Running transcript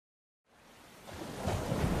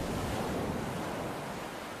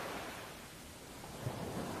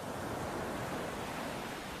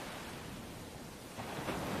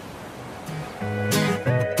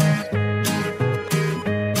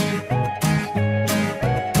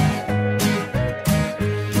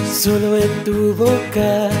Solo en tu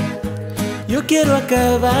boca yo quiero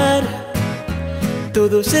acabar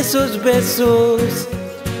todos esos besos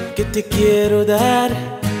que te quiero dar.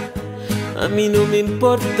 A mí no me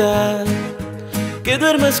importa que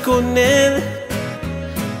duermas con él,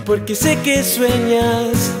 porque sé que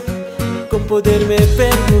sueñas con poderme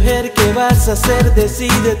ver. Mujer, ¿qué vas a hacer?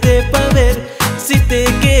 Decídete pa' ver si te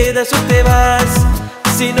quedas o te vas.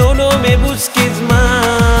 Si no, no me busques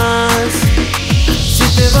más. Si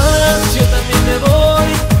te vas, yo también me voy.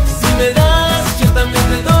 Si me das, yo también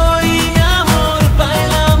te doy. Mi amor,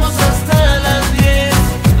 bailamos hasta las 10,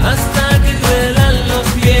 hasta que duelan los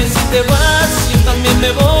pies. Si te vas, yo también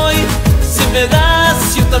me voy. Si me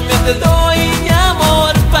das, yo también te doy. Mi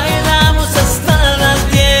amor, bailamos hasta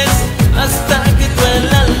las 10, hasta que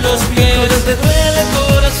duelan los pies. Con él te duele el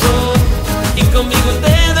corazón y conmigo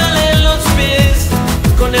te duelen los pies.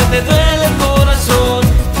 Con él te duele el corazón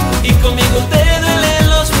y conmigo te duelen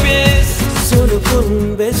los pies. Solo con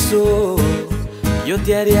un beso yo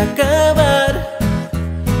te haré acabar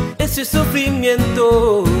ese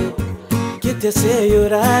sufrimiento que te hace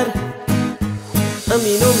llorar. A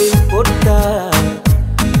mí no me importa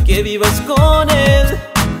que vivas con él,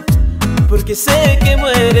 porque sé que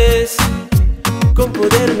mueres con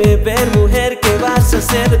poderme ver. Mujer, ¿qué vas a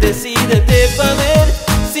hacer? Decídete pa' ver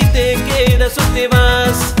si te quedas o te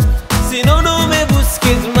vas. Si no, no me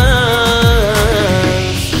busques más.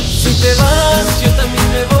 Si te vas, yo también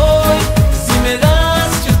me voy. Si me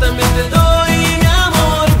das, yo también te doy. Mi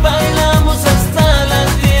amor, bailamos hasta las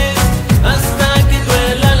 10, hasta que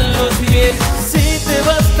duelan los pies. Si te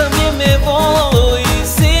vas, también me voy.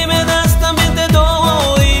 Si me das, también te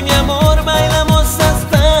doy. Mi amor, bailamos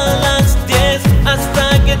hasta las 10,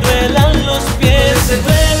 hasta que duelan los pies. Te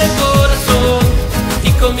duele el corazón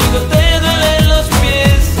y conmigo te duelen los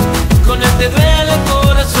pies. Con él te duele el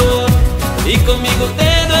corazón y conmigo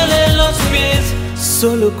te duelen los pies.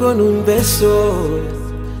 Solo con un beso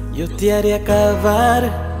yo te haré acabar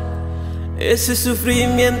ese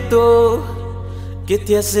sufrimiento que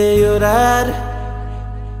te hace llorar.